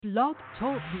Blog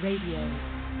Talk Radio.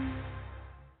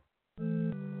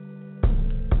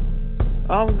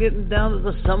 I'm getting down to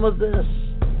the sum of this,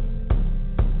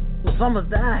 the sum of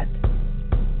that,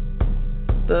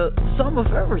 the sum of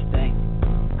everything.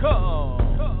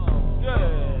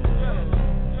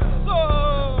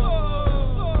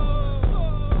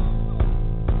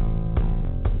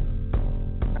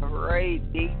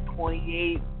 Alright, day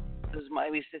 28. This is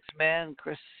Miami Six Man,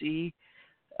 Chris C.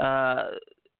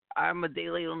 I'm a day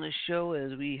late on the show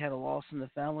as we had a loss in the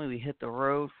family. We hit the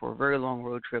road for a very long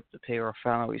road trip to pay our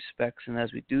final respects. And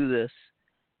as we do this,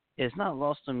 it's not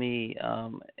lost on me,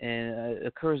 and it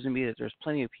occurs to me that there's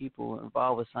plenty of people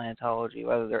involved with Scientology,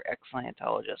 whether they're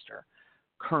ex-Scientologists or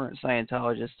current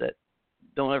Scientologists, that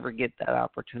don't ever get that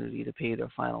opportunity to pay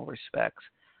their final respects.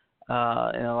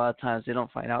 And a lot of times they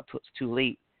don't find out till it's too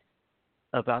late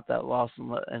about that loss,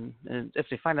 and if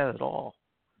they find out at all.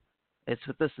 It's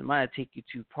with this in mind I take you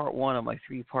to part one of my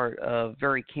three-part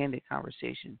very candid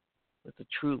conversation with the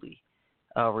truly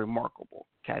remarkable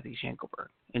Cathy Schenkelberg.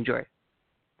 Enjoy.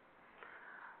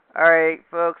 All right,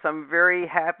 folks, I'm very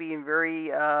happy and very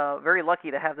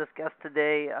lucky to have this guest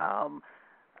today.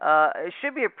 It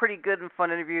should be a pretty good and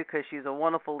fun interview because she's a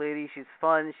wonderful lady. She's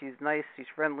fun, she's nice, she's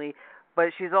friendly,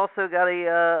 but she's also got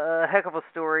a heck of a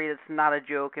story that's not a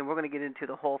joke, and we're going to get into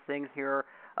the whole thing here.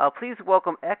 Please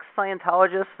welcome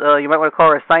ex-Scientologist. You might want to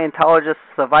call her a Scientologist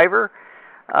survivor.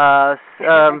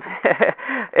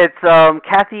 It's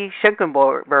Cathy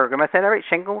Schenkelberg. Am I saying that right?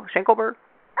 Schenkelberg?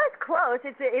 That's close.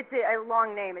 It's a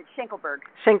long name. It's Schenkelberg.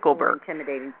 Schenkelberg.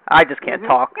 Intimidating. I just can't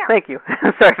talk. Yeah. Thank you.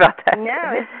 Sorry about that.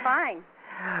 No, it's fine.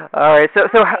 All right. So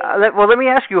let me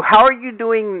ask you, how are you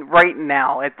doing right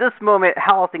now at this moment?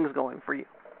 How are things going for you?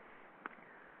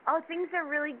 Oh, things are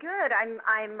really good. I'm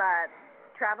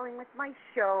traveling with my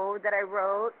show that I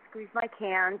wrote, Squeeze My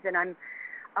Cans, and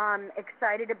I'm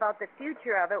excited about the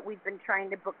future of it. We've been trying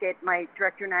to book it. My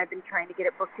director and I have been trying to get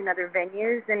it booked in other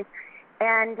venues, and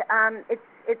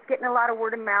it's getting a lot of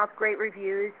word of mouth, great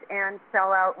reviews, and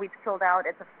sell out. We've sold out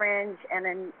at the Fringe and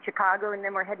in Chicago, and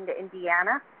then we're heading to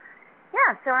Indiana.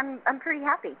 Yeah, so I'm pretty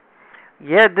happy.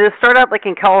 Yeah, did it start out like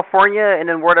in California, and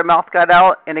then word of mouth got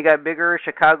out, and it got bigger?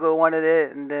 Chicago wanted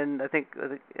it, and then I think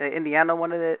Indiana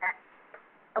wanted it.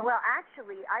 Well,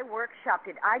 actually, I workshopped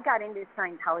it. I got into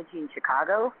Scientology in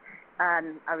Chicago.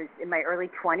 I was in my early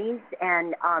 20s,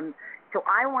 and so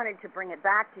I wanted to bring it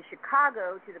back to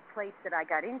Chicago, to the place that I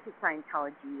got into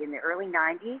Scientology in the early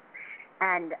 90s,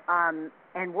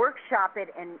 and workshop it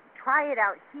and try it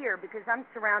out here because I'm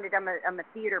surrounded. I'm a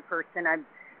theater person.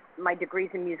 My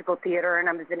degree's in musical theater, and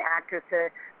I was an actress, a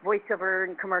voiceover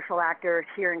and commercial actor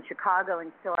here in Chicago,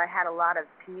 and so I had a lot of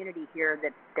community here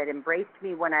that embraced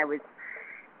me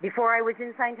before I was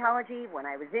in Scientology, when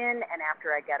I was in, and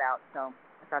after I got out. So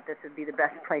I thought this would be the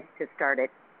best place to start it.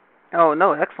 Oh,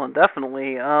 no, excellent,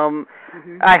 definitely.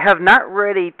 I have not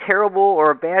read a terrible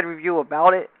or a bad review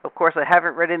about it. Of course, I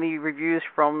haven't read any reviews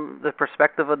from the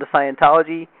perspective of the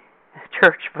Scientology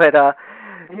church, but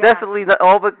definitely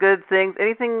all but good things.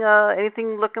 Anything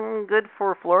looking good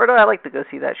for Florida? I'd like to go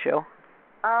see that show.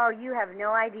 Oh, you have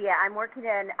no idea. I'm working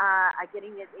on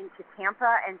getting it into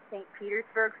Tampa and St.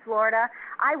 Petersburg, Florida.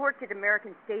 I worked at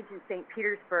American Stage in St.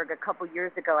 Petersburg a couple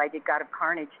years ago. I did God of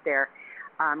Carnage there.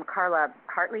 Carla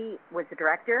Hartley was the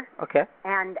director. Okay.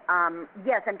 And,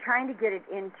 yes, I'm trying to get it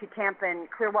into Tampa and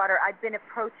Clearwater. I've been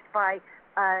approached by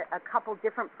a couple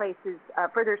different places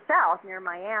further south near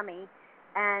Miami,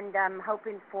 and I'm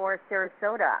hoping for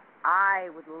Sarasota. I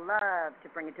would love to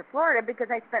bring it to Florida because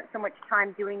I spent so much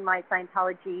time doing my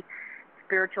Scientology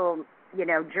spiritual,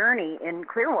 journey in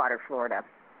Clearwater, Florida.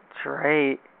 That's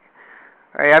right.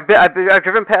 All right, I've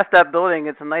driven past that building.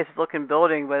 It's a nice looking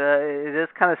building, but it is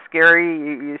kind of scary.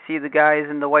 You see the guys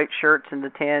in the white shirts and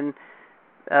the tan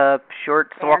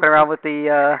shorts walking around with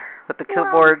the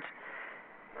clipboards.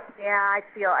 Yeah, I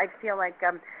feel like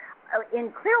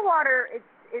in Clearwater,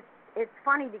 it's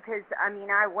funny because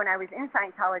when I was in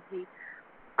Scientology,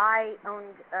 I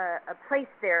owned a place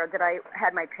there that I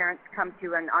had my parents come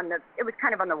to, and it was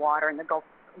kind of on the water in the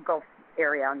Gulf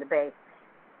area, on the bay,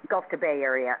 Gulf to Bay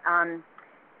area.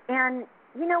 And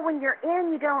when you're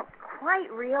in, you don't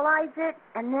quite realize it,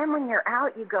 and then when you're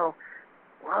out, you go,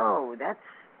 "Whoa, that's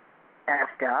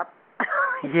effed up."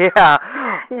 Yeah.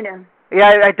 Yeah,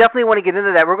 I definitely want to get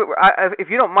into that. If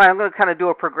you don't mind, I'm going to kind of do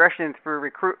a progression through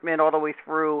recruitment all the way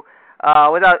through.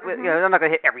 I'm not going to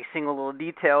hit every single little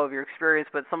detail of your experience,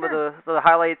 but some of the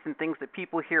highlights and things that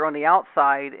people hear on the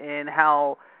outside, and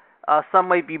how some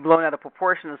might be blown out of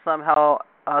proportion, and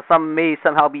some may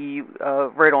somehow be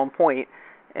right on point,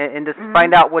 and just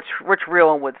find out what's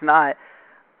real and what's not.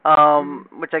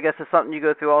 which I guess is something you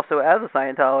go through also as a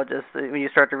Scientologist when you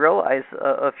start to realize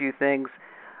a few things.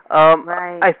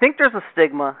 Right. I think there's a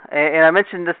stigma, and I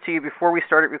mentioned this to you before we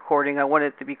started recording. I want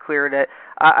it to be clear that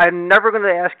I'm never going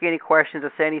to ask you any questions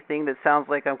or say anything that sounds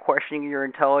like I'm questioning your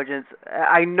intelligence.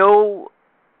 I know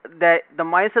that the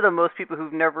mindset of most people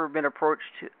who've never been approached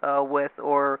with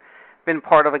or been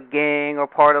part of a gang or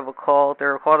part of a cult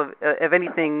or part of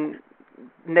anything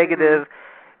negative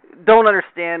don't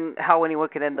understand how anyone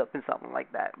could end up in something like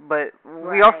that. But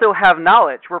we also have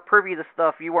knowledge. We're privy to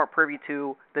stuff you weren't privy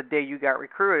to the day you got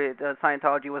recruited.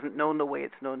 Scientology wasn't known the way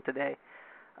it's known today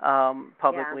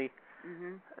publicly.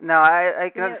 Yeah. Now, I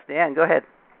can understand. Go ahead.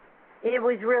 It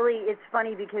was really, it's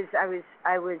funny because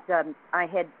I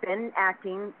had been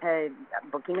acting,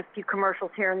 booking a few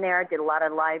commercials here and there. I did a lot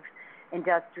of live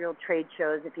industrial trade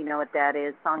shows, if you know what that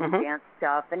is, song and dance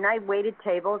stuff. And I waited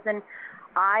tables, and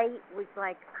I was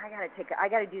like, I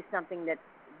gotta do something that,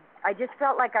 I just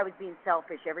felt like I was being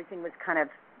selfish. Everything was kind of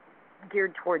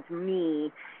geared towards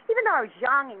me. Even though I was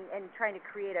young and trying to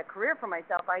create a career for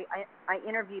myself, I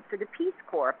interviewed for the Peace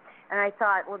Corps. And I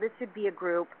thought, well, this would be a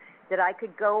group that I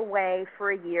could go away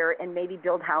for a year and maybe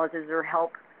build houses or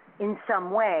help in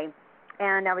some way.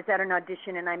 And I was at an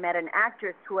audition, and I met an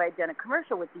actress who I had done a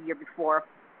commercial with the year before,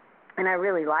 and I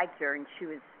really liked her, and she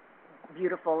was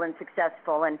beautiful and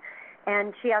successful.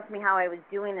 And she asked me how I was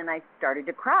doing, and I started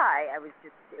to cry.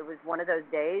 It was one of those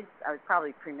days. I was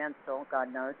probably premenstrual,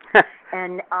 God knows.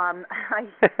 And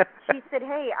she said,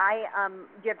 hey,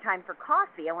 do you have time for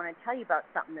coffee? I want to tell you about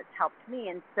something that's helped me.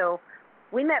 And so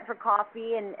we met for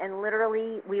coffee, and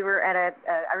literally we were at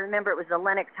I remember it was the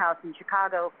Lennox House in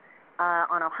Chicago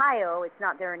on Ohio. It's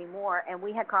not there anymore. And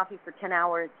we had coffee for 10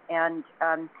 hours. And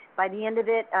by the end of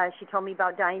it, she told me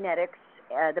about Dianetics,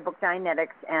 the book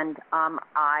Dianetics, and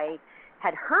I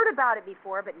had heard about it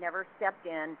before but never stepped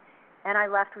in. And I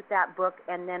left with that book,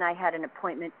 and then I had an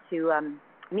appointment to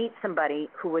meet somebody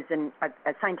who was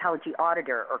a Scientology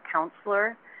auditor or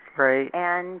counselor. Right.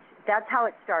 And that's how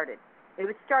it started.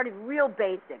 It started real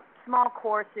basic, small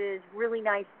courses, really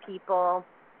nice people.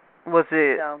 Was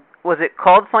it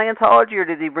called Scientology, or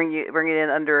did he bring it in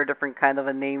under a different kind of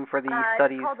a name for these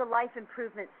studies? It's called the Life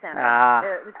Improvement Center.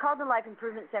 It was called the Life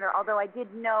Improvement Center, although I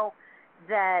did know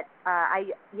that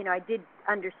I did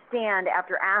understand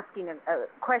after asking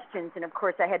questions, and of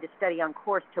course I had to study on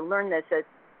course to learn this.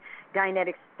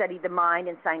 Dianetics study the mind,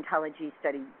 and Scientology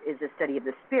is a study of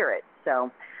the spirit.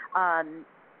 So, and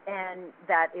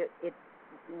that it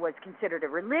was considered a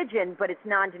religion, but it's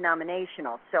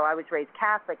non-denominational. So I was raised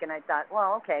Catholic, and I thought,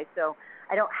 well, okay, so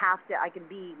I don't have to, I can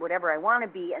be whatever I want to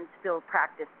be and still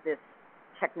practice this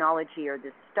technology or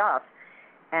this stuff.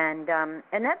 And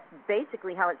that's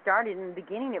basically how it started. In the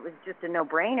beginning, it was just a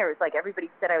no-brainer. It was like everybody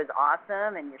said I was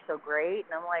awesome and you're so great.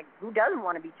 And I'm like, who doesn't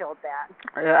want to be told that?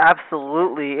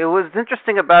 Absolutely. It was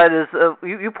interesting about it is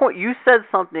you said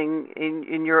something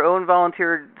in your own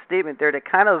volunteer statement there that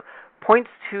kind of points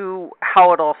to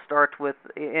how it all starts with,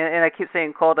 and I keep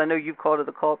saying cult. I know you've called it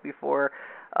a cult before.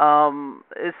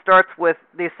 It starts with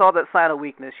they saw that sign of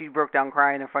weakness. You broke down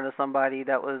crying in front of somebody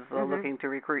that was looking to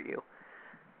recruit you.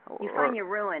 You find your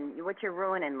ruin, what's your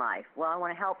ruin in life? Well, I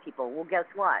want to help people. Well, guess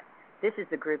what? This is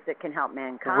the group that can help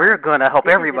mankind. We're going to help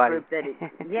everybody. Is the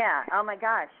group that yeah. Oh my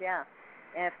gosh, yeah.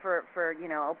 And for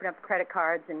open up credit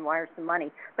cards and wire some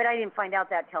money. But I didn't find out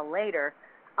that till later.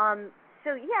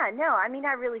 So yeah, no. I mean,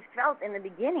 I really felt in the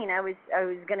beginning I was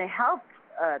going to help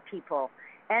people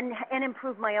and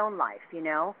improve my own life,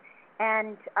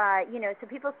 And so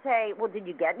people say, well, did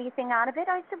you get anything out of it?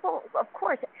 I said, well, of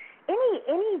course.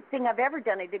 Anything I've ever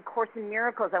done. I did Course in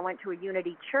Miracles. I went to a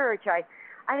Unity church.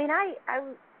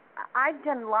 I've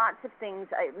done lots of things.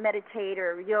 I meditate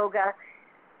or yoga.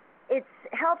 It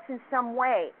helps in some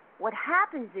way. What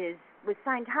happens is with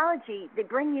Scientology, they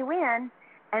bring you in,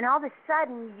 and all of a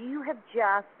sudden you have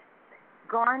just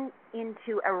gone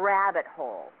into a rabbit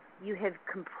hole. You have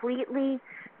completely.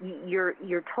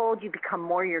 You're told you become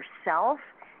more yourself,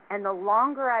 and the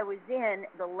longer I was in,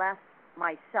 the less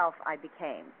myself I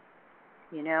became.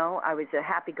 I was a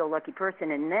happy-go-lucky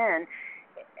person, and then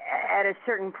at a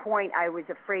certain point I was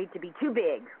afraid to be too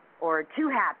big or too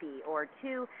happy or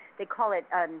too, they call it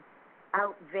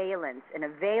outvalence, and a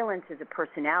valence is a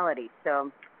personality.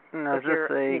 So if you're,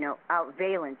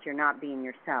 outvalence, you're not being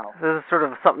yourself. This is sort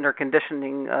of something they're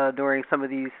conditioning during some of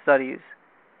these studies.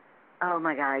 Oh,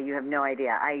 my God, you have no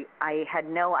idea. I had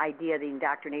no idea the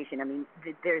indoctrination. I mean,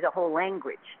 there's a whole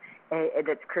language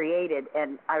that's created.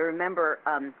 And I remember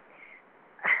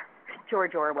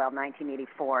George Orwell,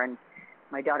 1984, and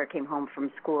my daughter came home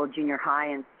from school, junior high,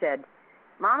 and said,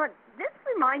 Mama, this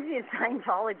reminds me of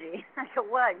Scientology. I go,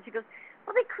 what? She goes,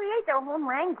 well, they create their own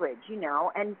language,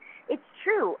 and it's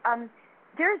true.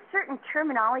 There's certain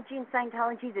terminology in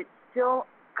Scientology that still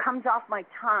comes off my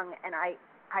tongue, and I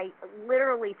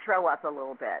literally throw up a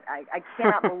little bit. I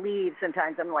cannot believe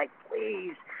sometimes. I'm like,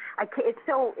 please. It's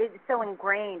so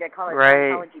ingrained. I call it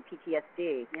Scientology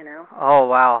PTSD, Oh,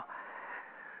 wow.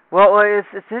 Well,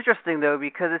 it's interesting though,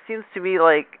 because it seems to me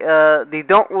like they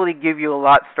don't really give you a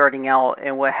lot starting out,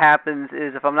 and what happens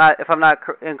is, if I'm not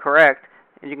incorrect,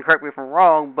 and you can correct me if I'm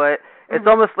wrong, but it's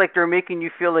almost like they're making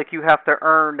you feel like you have to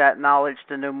earn that knowledge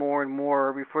to know more and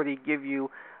more before they give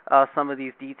you some of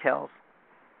these details.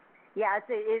 Yeah,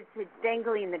 it's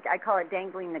dangling I call it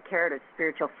dangling the carrot of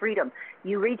spiritual freedom.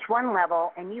 You reach one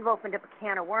level and you've opened up a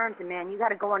can of worms, and man, you got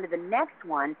to go on to the next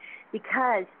one,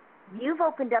 because you've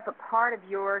opened up a part of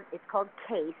it's called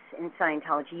case in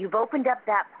Scientology. You've opened up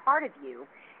that part of you,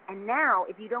 and now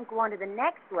if you don't go on to the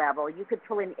next level, you could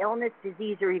pull in illness,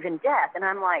 disease, or even death. And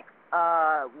I'm like,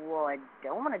 well, I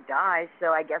don't want to die,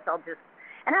 so I guess I'll just.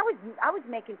 And I was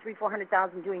making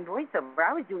 $300,000-$400,000 doing voiceover.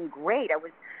 I was doing great.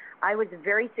 I was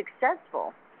very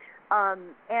successful,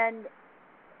 and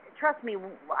trust me,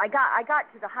 I got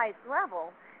to the highest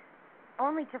level,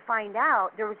 only to find out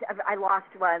I lost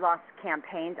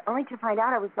campaigns, only to find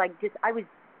out I was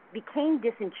became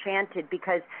disenchanted,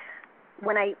 because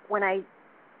when I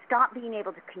stopped being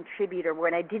able to contribute, or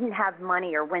when I didn't have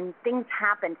money, or when things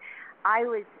happened, I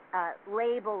was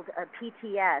labeled a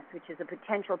PTS, which is a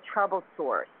potential trouble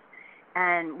source.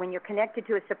 And when you're connected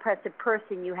to a suppressive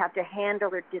person, you have to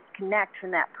handle or disconnect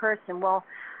from that person. Well,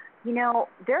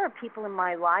 there are people in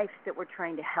my life that were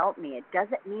trying to help me. It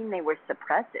doesn't mean they were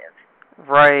suppressive.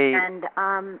 Right.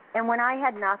 And when I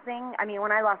had nothing,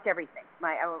 when I lost everything,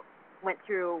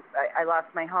 I lost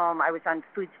my home. I was on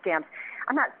food stamps.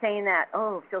 I'm not saying that,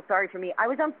 feel sorry for me. I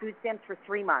was on food stamps for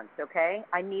 3 months, okay?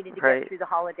 I needed to get through the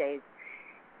holidays.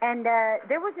 And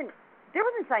there wasn't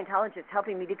Scientologists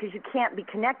helping me, because you can't be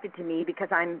connected to me because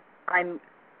I'm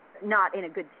not in a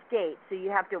good state. So you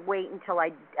have to wait until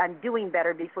I'm doing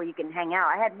better before you can hang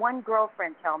out. I had one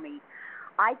girlfriend tell me,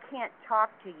 I can't talk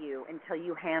to you until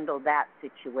you handle that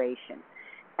situation.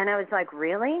 And I was like,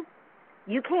 really?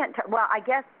 You can't? Well, I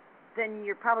guess then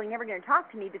you're probably never going to talk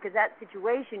to me, because that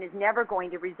situation is never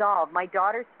going to resolve. My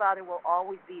daughter's father will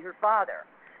always be her father.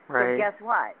 Right. So guess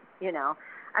what?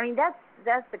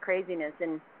 That's the craziness.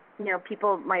 And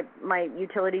people, my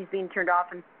utilities being turned off,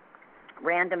 and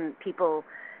random people,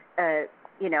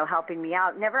 helping me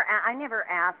out. I never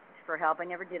asked for help. I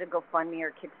never did a GoFundMe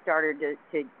or Kickstarter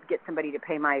to get somebody to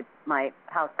pay my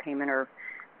house payment or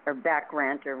back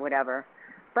rent or whatever.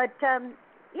 But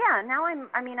now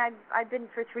I've been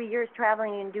for 3 years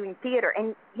traveling and doing theater.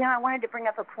 And I wanted to bring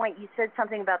up a point. You said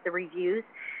something about the reviews.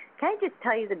 Can I just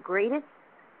tell you the greatest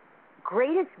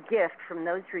gift from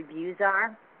those reviews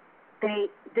are?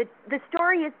 The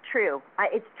story is true.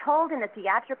 It's told in a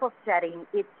theatrical setting.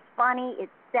 It's funny.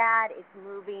 It's sad. It's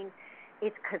moving.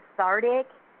 It's cathartic,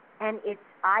 and it's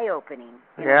eye-opening.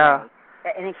 In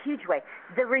a huge way.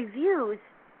 The reviews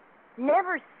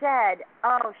never said,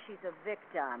 "Oh, she's a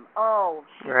victim." Oh,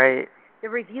 right. The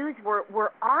reviews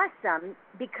were awesome,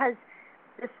 because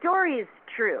the story is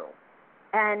true.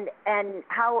 And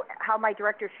how my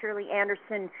director Shirley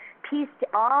Anderson pieced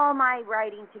all my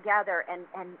writing together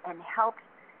and helped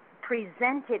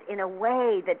present it in a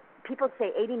way that people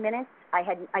say 80 minutes.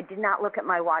 I did not look at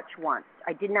my watch once.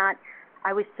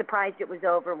 I was surprised it was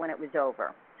over when it was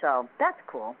over. So that's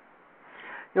cool.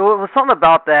 Something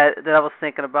about that I was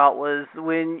thinking about was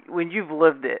when you've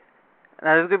lived it.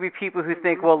 Now, there's going to be people who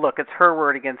think, well, look, it's her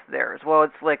word against theirs. Well,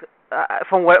 it's like,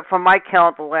 from my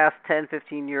count, the last 10,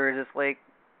 15 years, it's like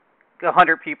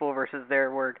 100 people versus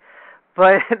their word.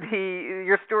 But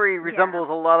your story resembles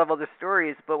a lot of other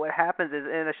stories. But what happens is,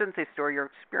 and I shouldn't say story, your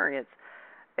experience.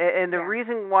 And the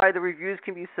reason why the reviews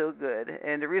can be so good,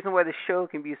 and the reason why the show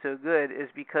can be so good, is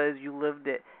because you lived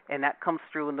it, and that comes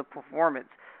through in the performance.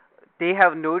 They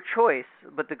have no choice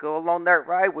but to go along that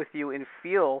ride with you and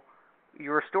feel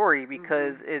your story,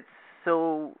 because it's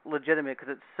so legitimate,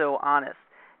 because it's so honest,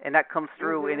 and that comes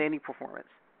through in any performance.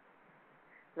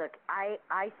 Look, I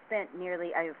spent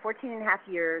 14 and a half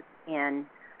years in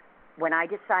when I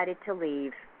decided to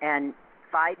leave, and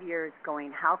 5 years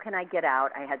going, how can I get out?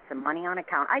 I had some money on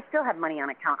account. I still have money on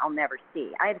account I'll never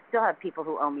see. I still have people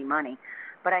who owe me money,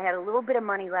 but I had a little bit of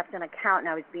money left on account, and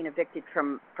I was being evicted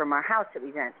from our house that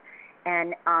we rent,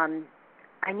 and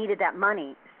I needed that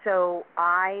money. So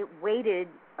I waited,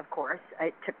 of course.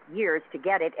 It took years to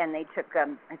get it, and they took,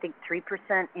 I think,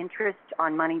 3% interest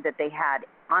on money that they had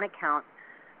on account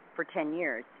for 10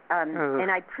 years. And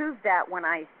I proved that when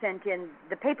I sent in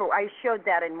the paper. I showed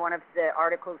that in one of the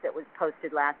articles that was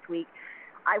posted last week.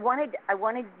 I wanted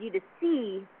you to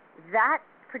see that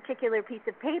particular piece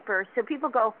of paper so people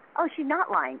go, oh, she's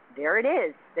not lying. There it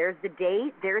is. There's the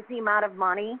date. There's the amount of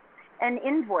money and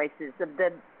invoices of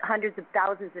the hundreds of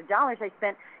thousands of dollars I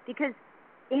spent, because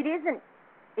it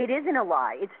isn't a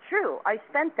lie. It's true. I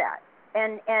spent that.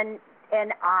 And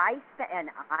I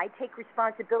take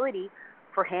responsibility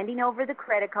for handing over the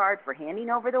credit card, for handing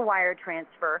over the wire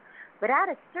transfer. But at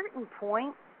a certain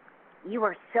point, you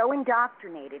are so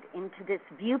indoctrinated into this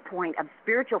viewpoint of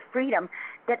spiritual freedom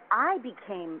that I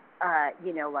became,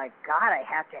 like, God, I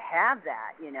have to have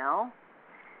that,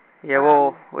 Yeah,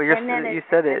 you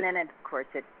said it. And then, of course,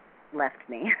 it left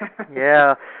me.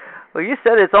 Yeah. Well, you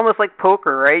said it's almost like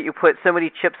poker, right? You put so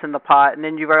many chips in the pot, and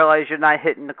then you realize you're not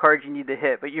hitting the cards you need to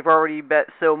hit, but you've already bet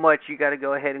so much, you got to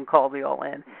go ahead and call the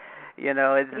all-in. And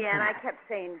I kept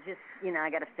saying, I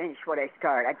got to finish what I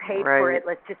start. I paid for it.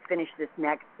 Let's just finish this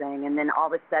next thing. And then all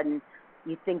of a sudden,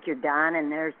 you think you're done,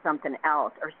 and there's something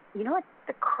else. Or you know what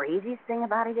the craziest thing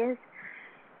about it is?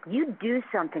 You do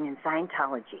something in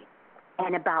Scientology,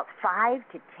 and about 5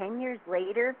 to 10 years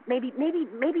later, maybe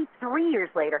 3 years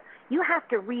later, you have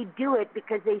to redo it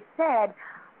because they said,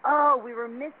 oh, we were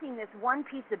missing this one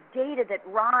piece of data that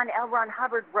L. Ron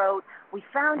Hubbard wrote. We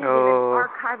found it in an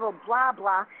archival blah,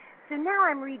 blah. So now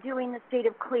I'm redoing the State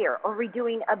of Clear, or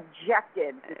redoing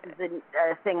Objective. This is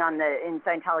a thing in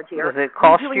Scientology. Does it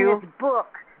cost you? This book.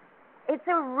 It's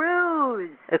a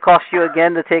ruse. It costs you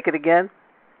again to take it again?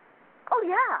 Oh,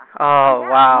 yeah. Oh, yeah,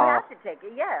 wow. You have to take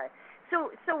it, yeah. So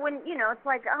when, it's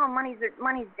like, oh, money's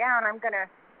down, I'm gonna,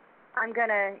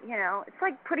 it's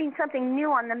like putting something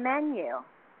new on the menu.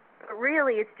 But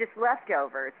really, it's just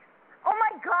leftovers. Oh,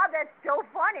 my God, that's so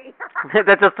funny.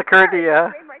 That just occurred to you.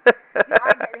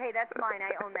 Hey, that's mine.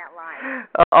 I own that line.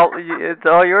 It's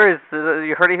all yours.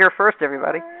 You heard it here first,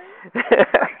 everybody.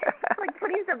 It's like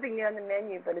putting something new on the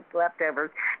menu, but it's leftovers.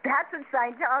 That's what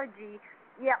Scientology.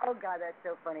 Yeah, oh, God, that's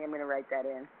so funny. I'm going to write that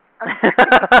in.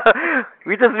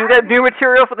 We got new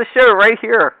material for the show right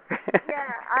here.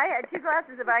 Yeah, I had 2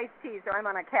 glasses of iced tea, so I'm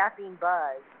on a caffeine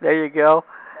buzz. There you go.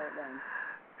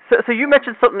 So you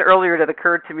mentioned something earlier that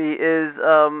occurred to me is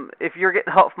if you're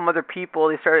getting help from other people,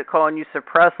 they started calling you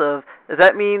suppressive. Does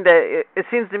that mean that it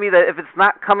seems to me that if it's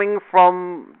not coming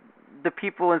from the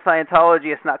people in Scientology,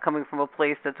 it's not coming from a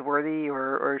place that's worthy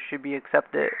or should be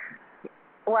accepted?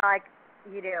 Well,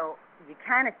 you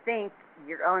kind of think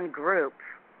your own group,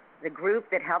 the group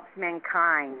that helps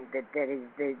mankind, that is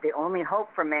the only hope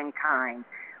for mankind,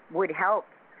 would help.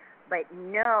 But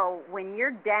no, when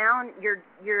you're down,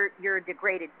 you're a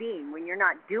degraded being. When you're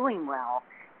not doing well,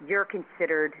 you're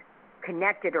considered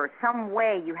connected, or some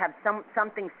way you have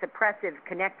something suppressive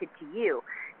connected to you.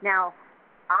 Now,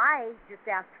 I just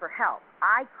asked for help.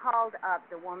 I called up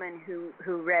the woman who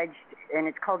regged, and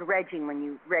it's called regging when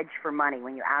you reg for money,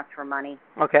 when you ask for money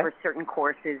for certain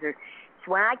courses.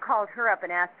 So when I called her up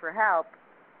and asked for help,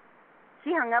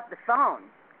 she hung up the phone.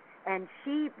 And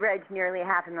she regged nearly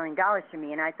 $500,000 for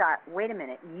me, and I thought, wait a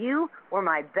minute, you were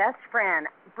my best friend,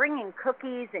 bringing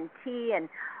cookies and tea and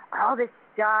all this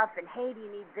stuff, and hey, do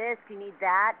you need this, do you need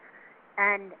that?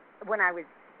 And when I was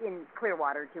in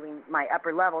Clearwater doing my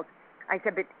upper levels, I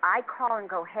said, but I call and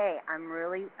go, hey, I'm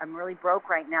really broke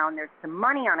right now, and there's some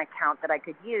money on account that I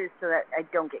could use so that I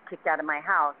don't get kicked out of my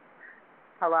house.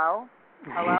 Hello?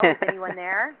 Is anyone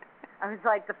there? I was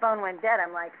like, the phone went dead.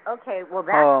 I'm like, okay, well,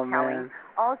 that's telling. Man.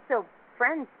 Also,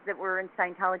 friends that were in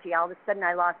Scientology, all of a sudden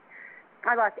I lost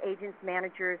agents,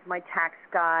 managers, my tax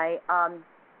guy.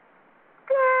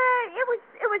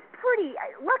 It was pretty.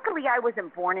 Luckily, I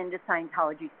wasn't born into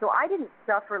Scientology, so I didn't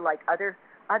suffer like other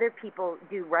people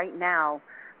do right now.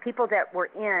 People that were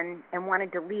in and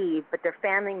wanted to leave, but their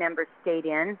family members stayed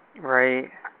in.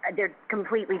 Right. They're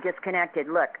completely disconnected.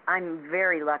 Look, I'm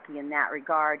very lucky in that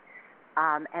regard.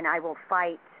 And I will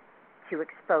fight to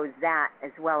expose that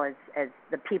as well as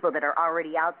the people that are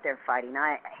already out there fighting.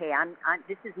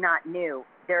 This is not new.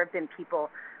 There have been people,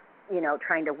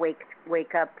 trying to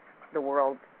wake up the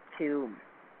world to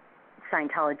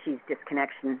Scientology's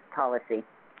disconnection policy.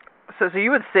 So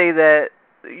you would say that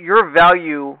your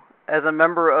value as a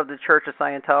member of the Church of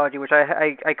Scientology, which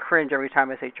I cringe every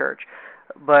time I say church,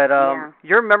 but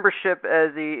your membership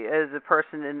as a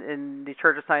person in the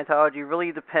Church of Scientology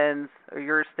really depends, or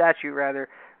your statute rather,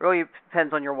 really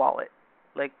depends on your wallet.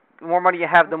 Like, the more money you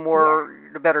have,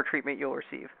 the better treatment you'll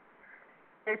receive.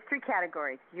 There's 3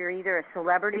 categories. You're either a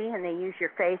celebrity and they use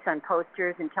your face on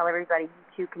posters and tell everybody you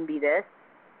too can be this.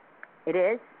 It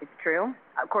is. It's true.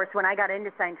 Of course, when I got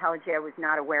into Scientology, I was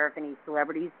not aware of any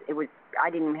celebrities. I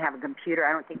didn't even have a computer.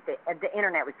 I don't think the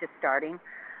internet was just starting.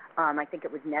 I think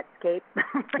it was Netscape.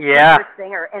 Yeah. The first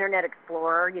thing, or Internet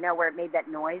Explorer, where it made that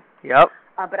noise. Yep.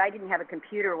 But I didn't have a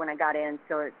computer when I got in,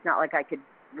 so it's not like I could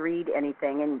read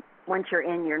anything. And once you're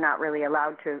in, you're not really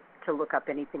allowed to look up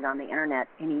anything on the Internet,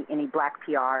 any black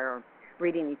PR or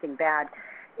read anything bad.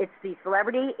 It's the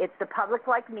celebrity, it's the public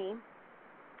like me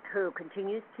who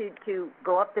continues to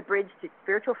go up the bridge to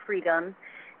spiritual freedom,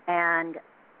 and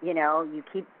they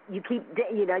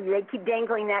keep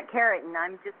dangling that carrot, and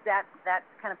I'm just that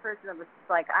kind of person that was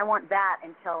like, I want that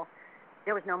until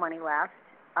there was no money left.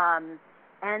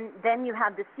 And then you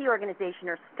have the C organization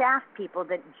or staff people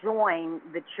that join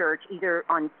the church either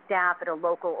on staff at a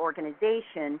local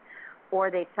organization,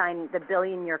 or they sign the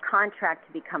billion-year contract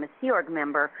to become a Sea Org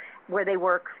member, where they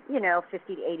work,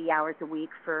 50 to 80 hours a week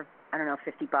for, I don't know,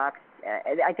 $50.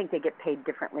 I think they get paid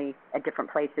differently at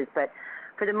different places, but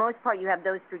for the most part, you have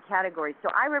those three categories. So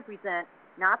I represent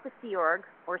not the Sea Org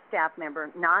or staff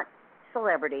member, not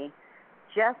celebrity,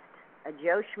 just a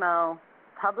Joe Schmo,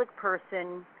 public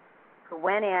person who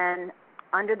went in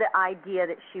under the idea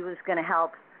that she was going to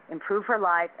help improve her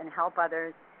life and help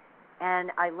others.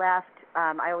 And I left,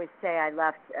 I always say I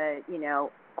left, I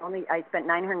spent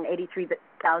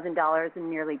 $983,000 in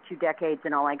nearly 2 decades,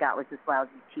 and all I got was this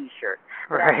lousy T-shirt.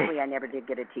 But Right. actually, I never did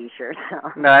get a T-shirt.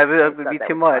 So No, that would be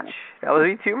too much. Funny. That would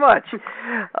be too much.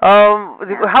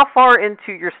 How far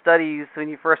into your studies when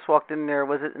you first walked in there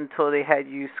was it until they had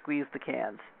you squeeze the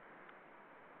cans?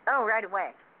 Oh, right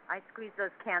away. I squeezed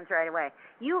those cans right away.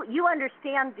 You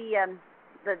understand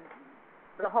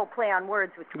the whole play on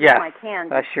words with squeeze my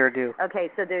cans. I sure do.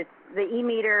 Okay, so there's the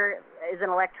e-meter is an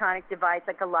electronic device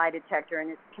like a lie detector, and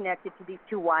it's connected to these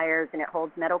 2 wires, and it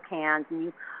holds metal cans, and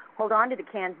you hold on to the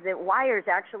cans. The wires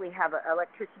actually have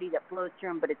electricity that flows through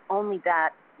them, but it's only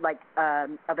that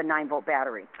of a 9-volt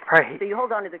battery. Right. So you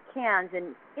hold on to the cans,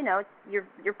 and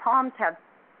your palms have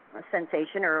a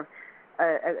sensation or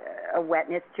a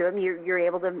wetness to them. You're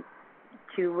able to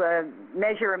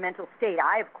measure a mental state.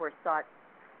 I, of course, thought,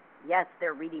 yes,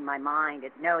 they're reading my mind.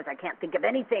 It knows I can't think of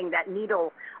anything. That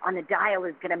needle on the dial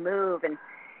is going to move, and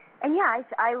yeah,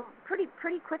 I pretty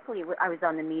quickly I was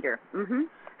on the meter. Mm-hmm.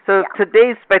 So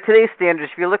by today's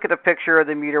standards, if you look at a picture of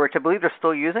the meter, which I believe they're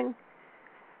still using.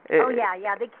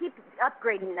 Yeah, they keep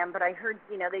upgrading them, but I heard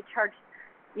they charge.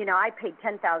 I paid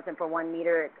 $10,000 for 1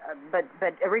 meter, but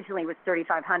originally it was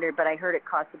 $3,500. But I heard it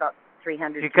costs about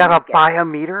 $300. You gotta buy a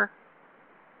meter?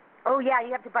 Oh yeah,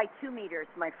 you have to buy 2 meters,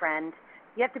 my friend.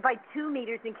 You have to buy 2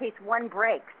 meters in case one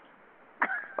breaks.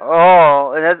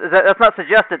 Oh, that's not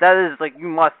suggested. That is like you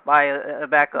must buy a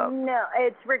backup. No,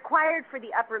 it's required for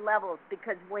the upper levels,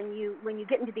 because when you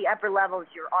get into the upper levels,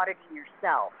 you're auditing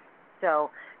yourself.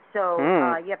 So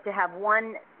you have to have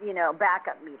 1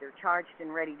 backup meter charged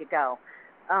and ready to go.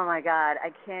 Oh my God,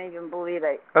 I can't even believe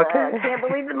it. Okay. I can't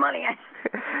believe the money.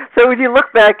 So when you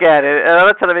look back at it, and I'm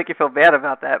not trying to make you feel bad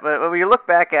about that, but when you look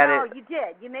back at it... No, you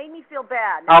did. You made me feel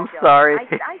bad. I'm sorry.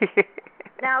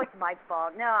 No, it's my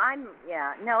fault. No,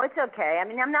 it's okay. I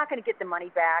mean, I'm not going to get the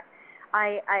money back.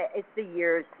 It's the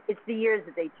years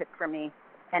that they took from me,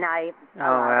 and I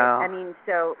wow. I mean,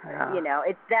 so yeah.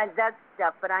 It's that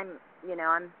stuff. But I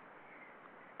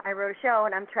wrote a show,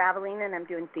 and I'm traveling, and I'm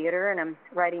doing theater, and I'm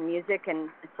writing music and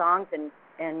songs, and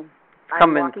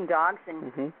I'm walking dogs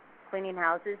and cleaning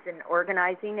houses and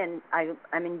organizing, and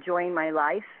I'm enjoying my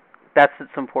life. That's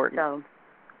what's important. So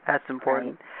that's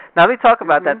important. Right. Now, let me talk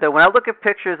about that, though. When I look at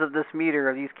pictures of this meter,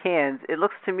 of these cans, it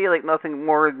looks to me like nothing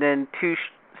more than 2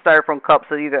 styrofoam cups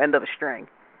at either end of a string.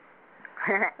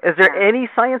 Is there any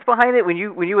science behind it? When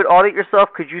you would audit yourself,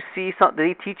 could you see something?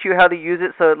 Did he teach you how to use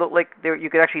it so it looked like you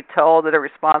could actually tell that a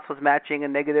response was matching a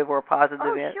negative or a positive?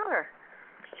 Oh,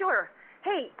 sure.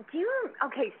 Hey,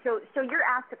 so you're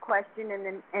asked a question,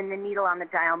 and the needle on the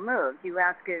dial moves. You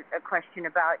ask a question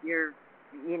about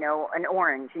an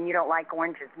orange, and you don't like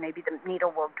oranges. Maybe the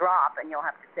needle will drop, and you'll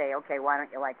have to say, okay, why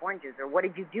don't you like oranges? Or what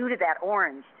did you do to that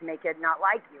orange to make it not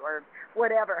like you, or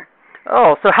whatever.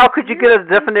 Oh, so how could you get a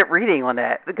definite reading on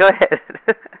that? Go ahead.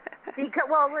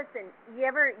 Well, listen, you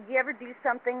ever do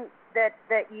something that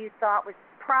you thought was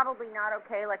probably not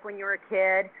okay, like when you were a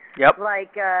kid? Yep.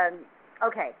 Like,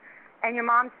 okay, and your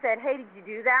mom said, hey, did you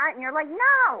do that? And you're like,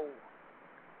 no.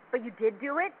 But you did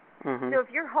do it? Mm-hmm. So if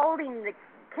you're holding the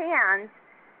cans,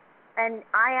 and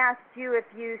I asked you if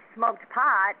you smoked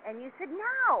pot, and you said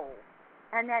no,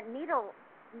 and that needle,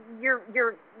 you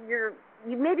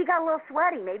maybe got a little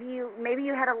sweaty. Maybe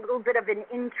you had a little bit of an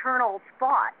internal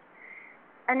spot,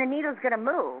 and the needle's going to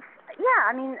move. Yeah,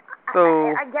 I mean,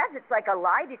 so I guess it's like a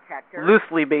lie detector.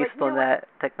 Loosely based on that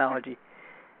technology.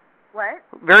 What?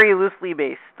 Very loosely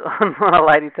based on a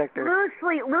lie detector.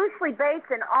 Loosely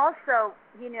based, and also,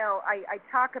 I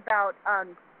talk about I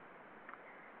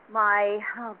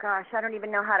don't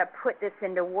even know how to put this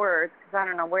into words because I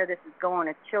don't know where this is going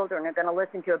if children are going to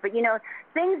listen to it. But,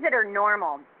 things that are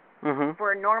normal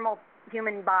for a normal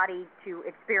human body to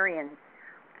experience,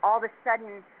 all of a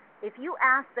sudden, if you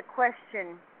ask the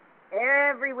question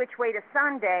every which way to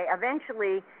Sunday,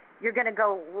 eventually you're going to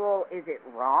go, well, is it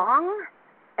wrong?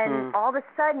 And all of a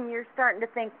sudden you're starting to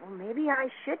think, well, maybe I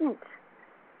shouldn't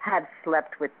have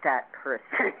slept with that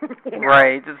person.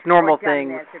 Right, it's normal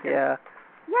things. Yeah.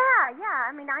 Yeah.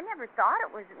 I mean, I never thought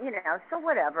it was, so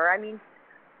whatever. I mean,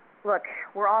 look,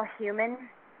 we're all human.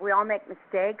 We all make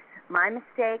mistakes. My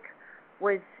mistake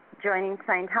was joining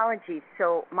Scientology.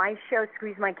 So my show,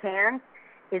 Squeeze My Can,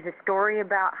 is a story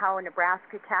about how a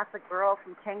Nebraska Catholic girl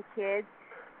from 10 kids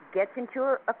gets into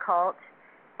a cult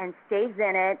and stays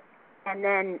in it and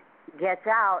then gets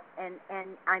out. And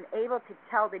I'm able to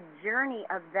tell the journey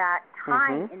of that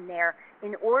time in there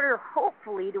in order,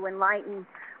 hopefully, to enlighten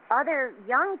other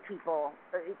young people,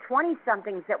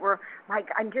 20-somethings that were like,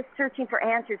 I'm just searching for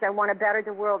answers. I want to better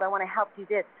the world. I want to help do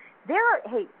this.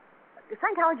 Hey,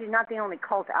 Scientology is not the only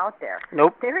cult out there.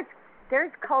 Nope.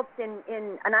 There's cults and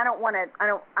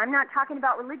I'm not talking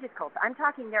about religious cults. I'm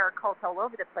talking there are cults all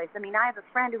over the place. I mean, I have a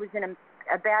friend who was in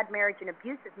a bad marriage, an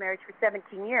abusive marriage for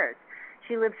 17 years.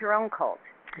 She lived her own cult.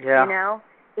 Yeah.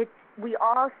 We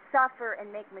all suffer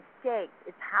and make mistakes.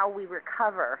 It's how we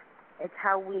recover. It's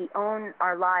how we own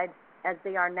our lives as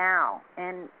they are now.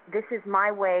 And this is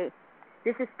my way.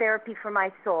 This is therapy for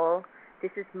my soul. This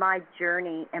is my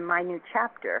journey and my new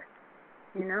chapter,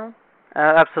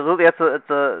 Absolutely. It's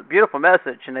a beautiful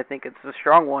message, and I think it's a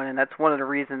strong one, and that's one of the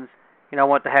reasons, I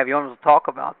want to have you on to talk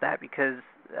about that, because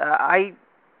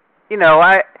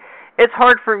it's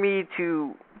hard for me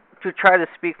to try to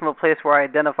speak from a place where I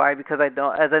identify because I've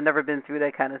never been through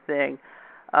that kind of thing.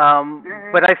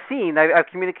 But I've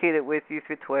communicated with you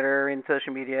through Twitter and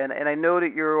social media, and I know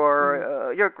that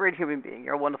you're a great human being.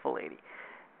 You're a wonderful lady,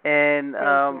 and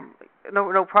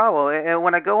no problem. And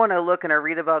when I go and I look and I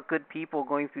read about good people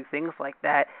going through things like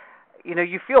that,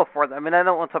 you feel for them. And I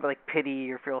don't want to talk about like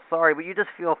pity or feel sorry, but you just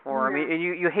feel for them, and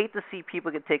you hate to see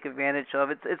people get taken advantage of.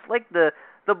 It's like the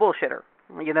bullshitter.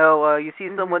 You see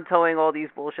someone telling all these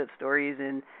bullshit stories,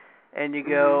 and you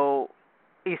go.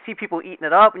 You see people eating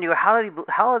it up, and you go, how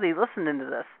are they listening to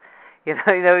this?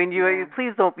 And you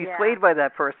please don't be swayed by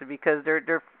that person because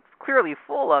they're clearly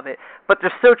full of it, but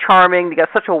they're so charming. They got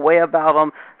such a way about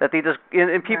them that they just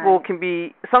and people can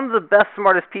be some of the best,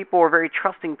 smartest people are very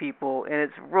trusting people, and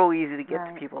it's real easy to get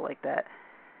to people like that.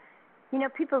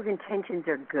 People's intentions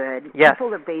are good. Yes.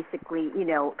 People are basically,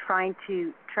 trying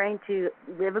to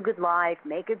live a good life,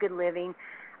 make a good living.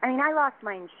 I mean, I lost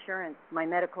my insurance, my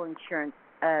medical insurance.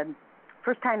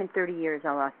 First time in 30 years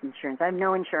I lost insurance. I have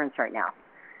no insurance right now.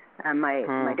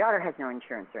 My daughter has no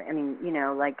insurance. Right? I mean,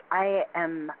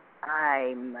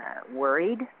 I'm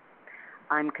worried.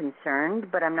 I'm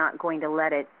concerned, but I'm not going to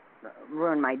let it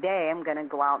ruin my day. I'm going to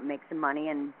go out and make some money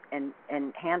and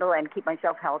handle and keep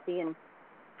myself healthy and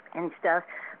stuff.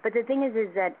 But the thing is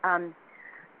that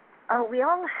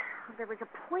there was a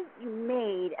point you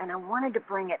made, and I wanted to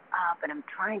bring it up, and I'm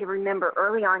trying to remember.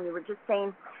 Early on, you were just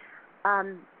saying,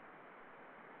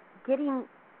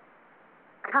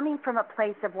 coming from a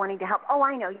place of wanting to help. Oh,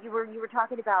 I know. You were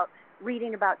talking about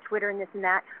reading about Twitter and this and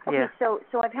that. Okay, so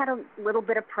I've had a little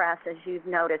bit of press, as you've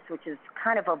noticed, which is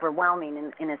kind of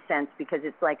overwhelming in a sense, because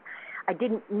it's like I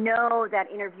didn't know that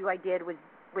interview I did was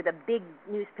with a big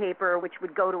newspaper, which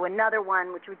would go to another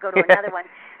one, which would go to another one.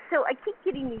 So I keep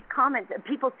getting these comments of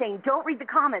people saying, don't read the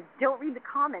comments, don't read the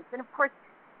comments. And, of course,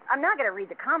 I'm not going to read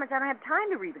the comments. I don't have time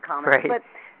to read the comments. Right. But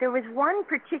there was one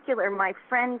particular, my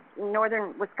friend in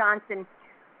northern Wisconsin,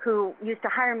 who used to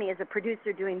hire me as a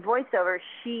producer doing voiceover,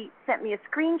 she sent me a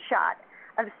screenshot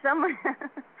of someone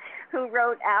who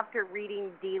wrote after reading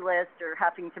D-List or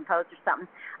Huffington Post or something.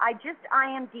 I just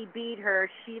IMDb'd her.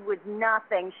 She was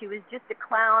nothing. She was just a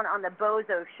clown on the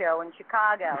Bozo show in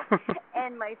Chicago.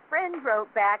 And my friend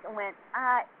wrote back and went,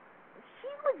 she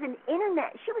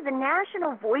was a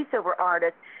national voiceover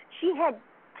artist. She had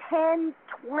 10,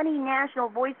 20 national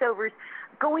voiceovers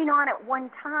going on at one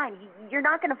time. You're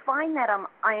not going to find that on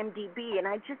IMDb.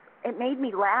 And it made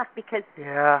me laugh because, she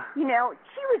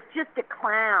was just a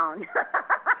clown.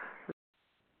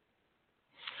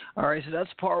 All right, so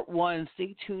that's part one.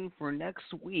 Stay tuned for next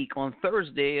week on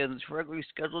Thursday at its regularly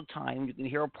scheduled time. You can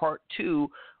hear part two,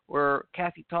 where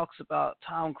Cathy talks about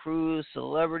Tom Cruise,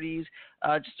 celebrities,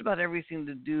 just about everything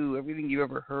you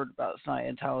ever heard about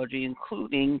Scientology,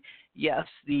 including, yes,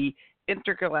 the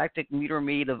intergalactic meter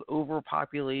maid of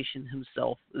overpopulation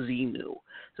himself, Xenu.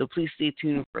 So please stay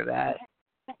tuned for that.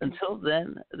 Until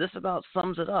then, this about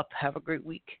sums it up. Have a great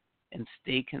week and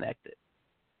stay connected.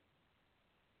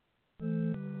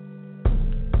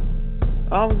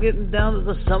 I'm getting down to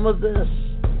the sum of this,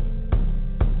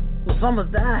 the sum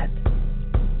of that,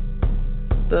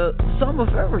 the sum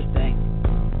of everything.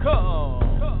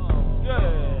 Come,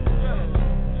 yeah.